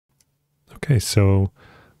Okay, so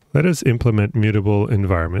let us implement mutable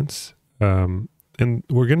environments. And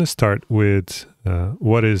we're going to start with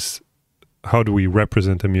how do we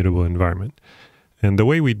represent a mutable environment? And the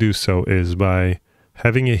way we do so is by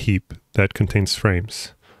having a heap that contains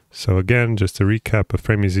frames. So again, just to recap, a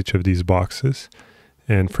frame is each of these boxes,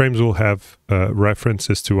 and frames will have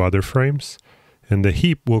references to other frames, and the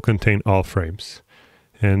heap will contain all frames.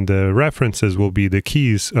 And the references will be the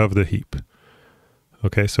keys of the heap.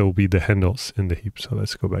 Okay, so it will be the handles in the heap. So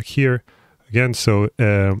let's go back here. Again, so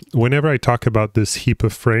whenever I talk about this heap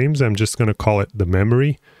of frames, I'm just going to call it the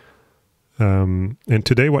memory. And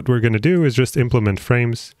today what we're going to do is just implement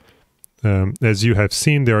frames. As you have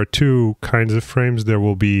seen, there are two kinds of frames. There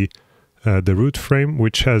will be the root frame,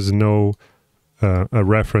 which has no a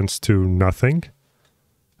reference to nothing.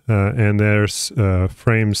 And there's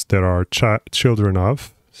frames that are children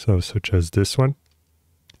of, so such as this one,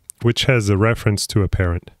 which has a reference to a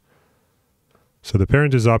parent. So the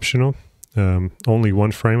parent is optional. Only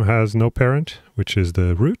one frame has no parent, which is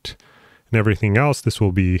the root. And everything else, this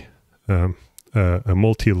will be a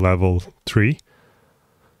multi-level tree.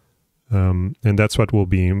 And that's what we'll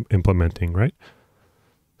be implementing, right?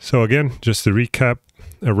 So again, just to recap,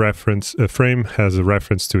 a frame has a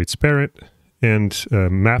reference to its parent and a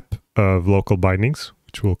map of local bindings,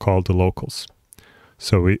 which we'll call the locals.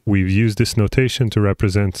 So we've used this notation to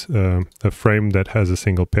represent a frame that has a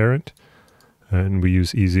single parent, and we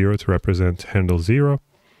use E0 to represent handle 0.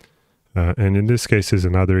 And in this case is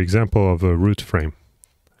another example of a root frame.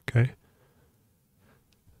 Okay.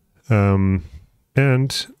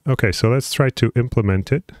 Okay, so let's try to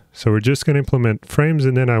implement it. So we're just going to implement frames,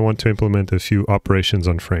 and then I want to implement a few operations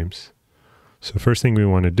on frames. So first thing we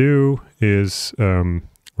want to do is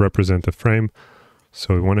represent a frame.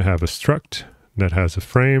 So we want to have a struct that has a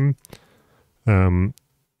frame. So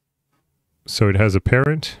it has a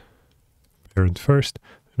parent first,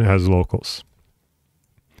 and it has locals.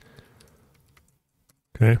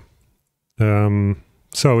 Okay.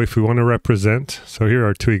 So if we want to represent, so here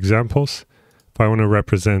are two examples. If I want to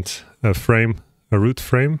represent a frame, a root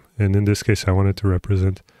frame, and in this case I wanted to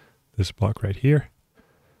represent this block right here,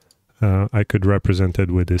 I could represent it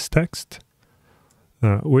with this text,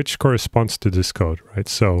 which corresponds to this code, right?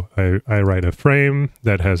 So I write a frame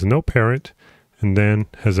that has no parent, and then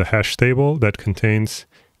has a hash table that contains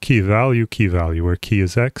key value, where key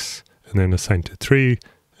is x, and then assigned to 3,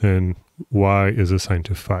 and y is assigned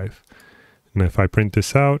to 5. And if I print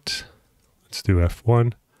this out, let's do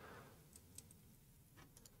F1.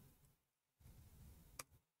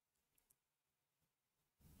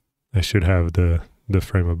 I should have the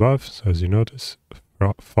frame above. So as you notice,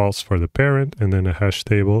 false for the parent, and then a hash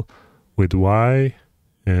table with y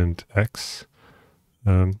and x.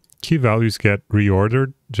 Key values get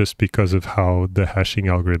reordered just because of how the hashing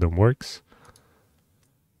algorithm works.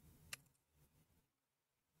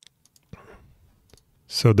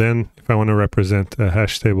 So then if I want to represent a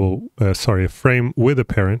hash table, a frame with a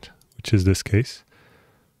parent, which is this case,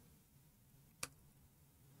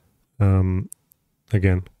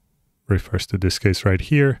 again, refers to this case right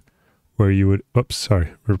here, where you would,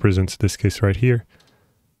 represents this case right here.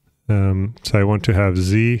 So I want to have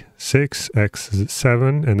Z6,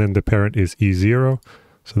 X7, and then the parent is E0.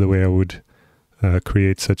 So the way I would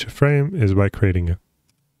create such a frame is by creating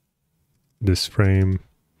this frame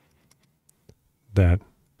that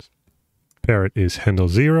parent is handle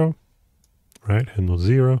 0, right? Handle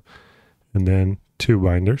 0, and then two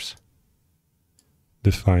binders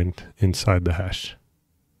defined inside the hash.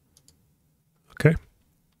 Okay.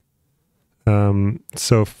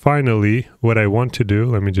 So finally, what I want to do,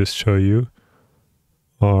 let me just show you,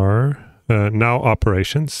 are now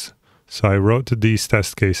operations. So I wrote these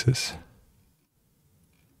test cases.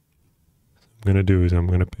 What I'm going to do is I'm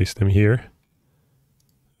going to paste them here.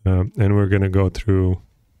 And we're going to go through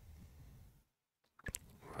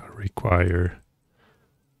require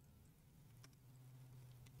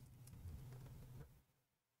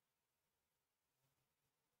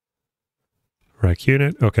rack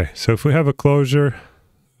unit. Okay, so if we have a closure,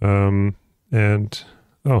 and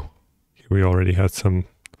here we already had some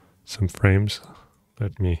frames.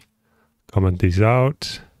 Let me comment these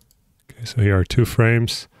out. Okay, so here are two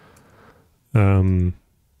frames. Frame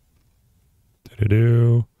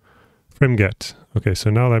get. Okay,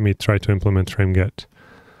 so now let me try to implement frame get.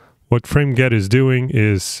 What frame get is doing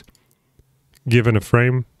is, given a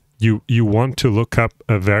frame, you want to look up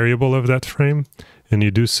a variable of that frame, and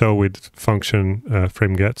you do so with function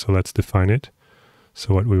frame get. So let's define it.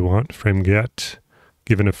 So what we want, frame get,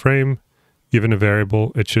 given a frame, given a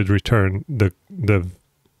variable, it should return the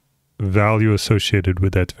value associated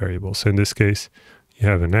with that variable. So in this case, you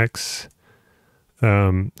have an x,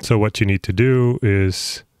 So what you need to do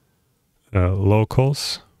is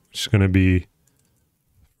locals, which is going to be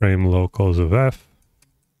frame locals of f.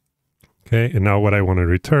 Okay, and now what I want to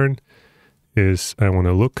return is I want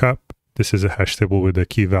to look up. This is a hash table with the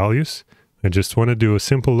key values. I just want to do a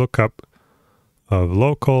simple lookup of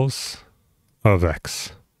locals of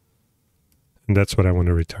x. And that's what I want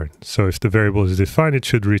to return. So if the variable is defined, it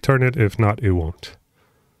should return it. If not, it won't.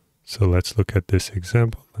 So let's look at this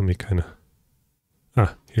example. Let me kind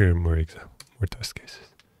of... here are more test cases.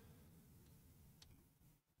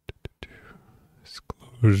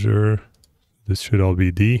 Disclosure. This should all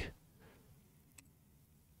be D.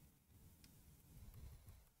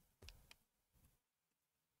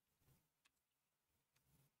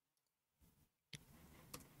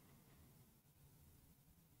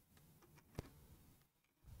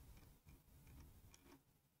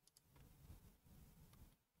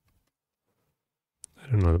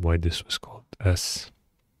 I don't know why this was called S.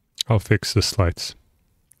 I'll fix the slides.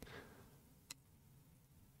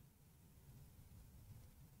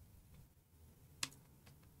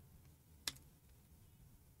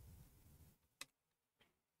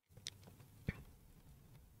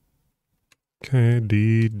 Okay,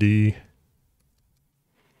 D.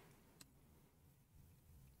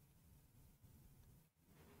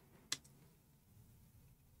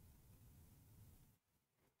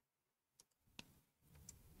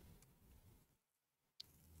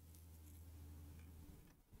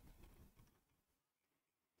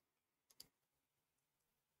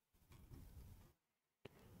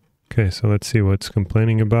 Okay, so let's see what's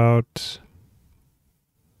complaining about.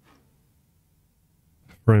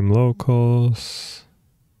 Frame locals.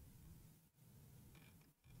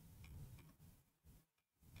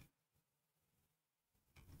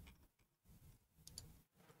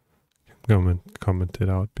 Comment it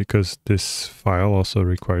out because this file also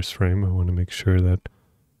requires frame. I want to make sure that...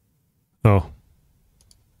 Oh.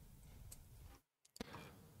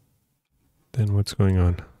 Then what's going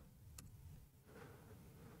on?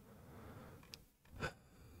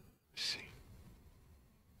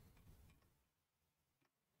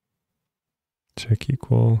 Check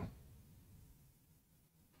equal.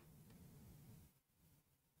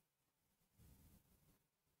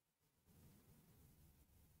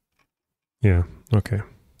 Yeah, okay.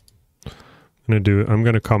 I'm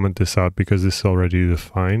gonna comment this out because this is already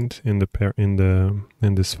defined in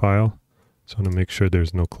this file. So I want to make sure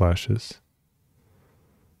there's no clashes.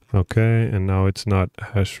 Okay, and now it's not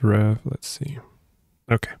href. Let's see.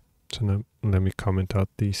 Okay, so now let me comment out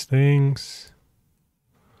these things.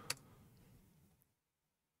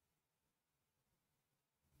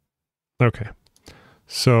 Okay,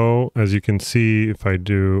 so as you can see, if I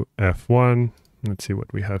do F1, let's see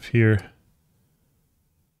what we have here.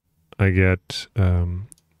 I get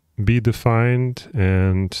B defined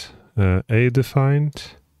and A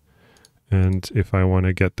defined. And if I want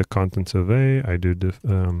to get the contents of A, I do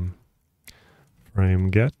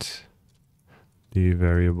frame get the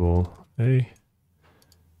variable A.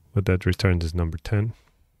 What that returns is number 10,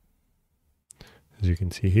 as you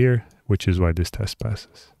can see here, which is why this test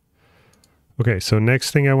passes. Okay, so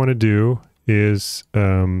next thing I want to do is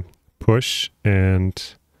push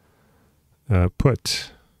and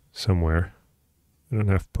put somewhere. I don't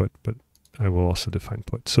have put, but I will also define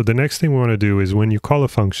put. So the next thing we want to do is when you call a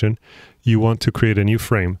function, you want to create a new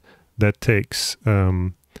frame that takes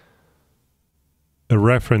a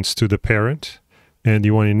reference to the parent, and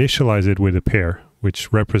you want to initialize it with a pair,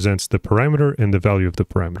 which represents the parameter and the value of the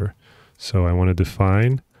parameter. So I want to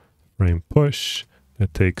define frame push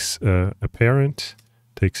that takes a parent,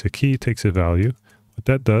 takes a key, takes a value. What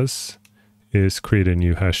that does is create a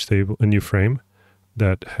new hash table, a new frame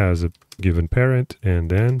that has a given parent, and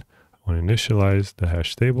then I want to initialize the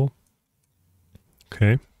hash table.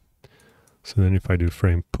 Okay. So then if I do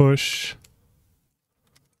frame push,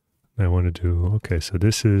 I want to do, okay, so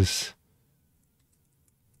this is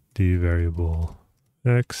the variable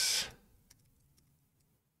x,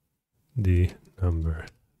 the number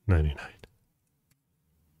 99.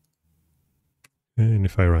 And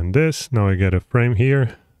if I run this, now I get a frame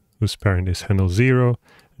here whose parent is handle 0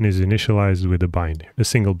 and is initialized with a binder, a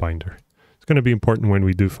single binder. It's going to be important when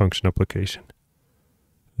we do function application.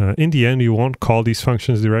 In the end, you won't call these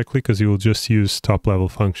functions directly because you will just use top-level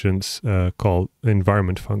functions called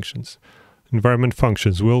environment functions. Environment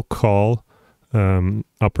functions will call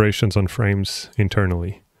operations on frames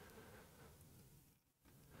internally.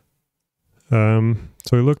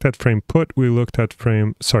 So we looked at frame put, we looked at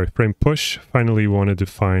frame push. Finally, we want to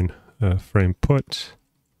define frame put.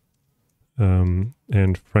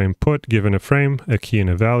 and frame put, given a frame, a key and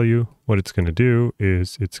a value. What it's going to do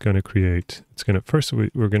is it's going to create, first we're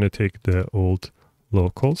going to take the old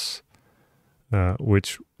locals,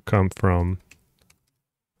 which come from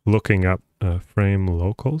looking up frame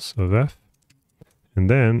locals of f. And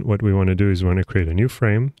then what we want to do is we want to create a new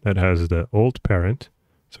frame that has the old parent.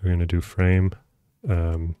 So we're going to do frame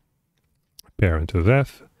parent of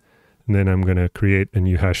f. And then I'm going to create a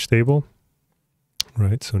new hash table.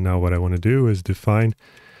 Right, so now what I want to do is define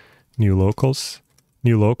new locals.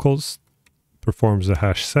 New locals performs a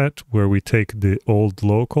hash set where we take the old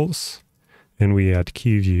locals and we add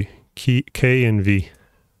k and v.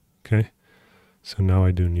 Okay, so now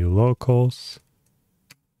I do new locals.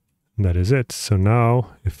 And that is it. So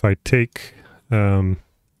now if I take f3,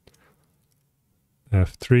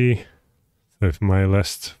 so if my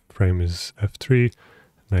last frame is f3,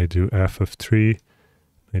 and I do f of 3,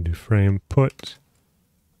 I do frame put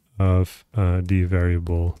of the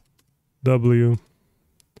variable w,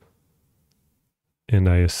 and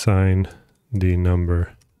I assign the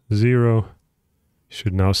number 0. You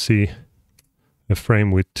should now see a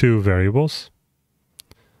frame with 2 variables.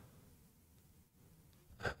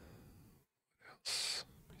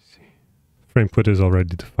 Frame put is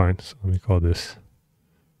already defined, so let me call this,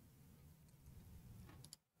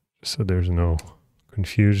 so there's no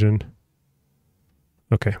confusion.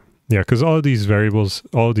 Okay. Yeah, because all of these variables,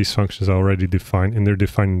 all of these functions are already defined, and they're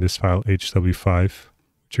defined in this file hw5,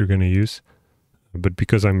 which you're going to use. But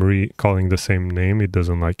because I'm recalling the same name, it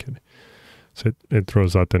doesn't like it. So it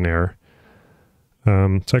throws out an error.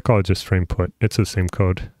 So I call it just frame put. It's the same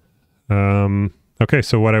code. Okay,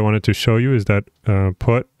 so what I wanted to show you is that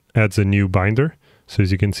put adds a new binder. So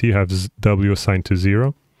as you can see, you have w assigned to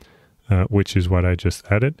 0, which is what I just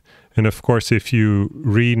added. And of course, if you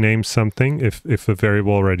rename something, if a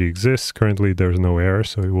variable already exists, currently there's no error,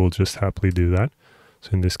 so it will just happily do that.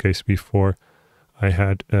 So in this case, before I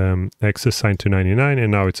had x assigned to 99,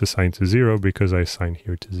 and now it's assigned to 0 because I assigned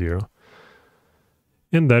here to 0.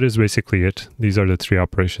 And that is basically it. These are the 3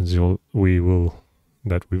 operations that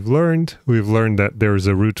we've learned. We've learned that there's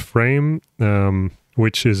a root frame,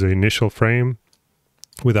 which is the initial frame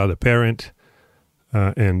without a parent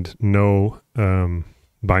and no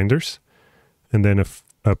binders, and then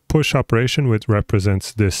a push operation which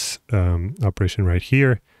represents this operation right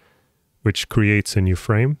here, which creates a new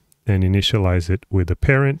frame and initialize it with a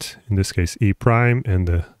parent, in this case e prime, and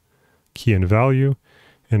the key and value.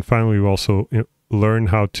 And finally, we also learn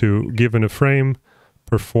how to, given a frame,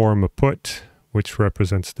 perform a put, which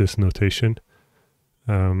represents this notation.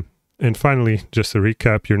 And finally, just to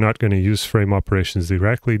recap, you're not going to use frame operations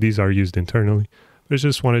directly. These are used internally. But I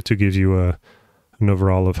just wanted to give you an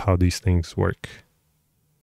overall of how these things work.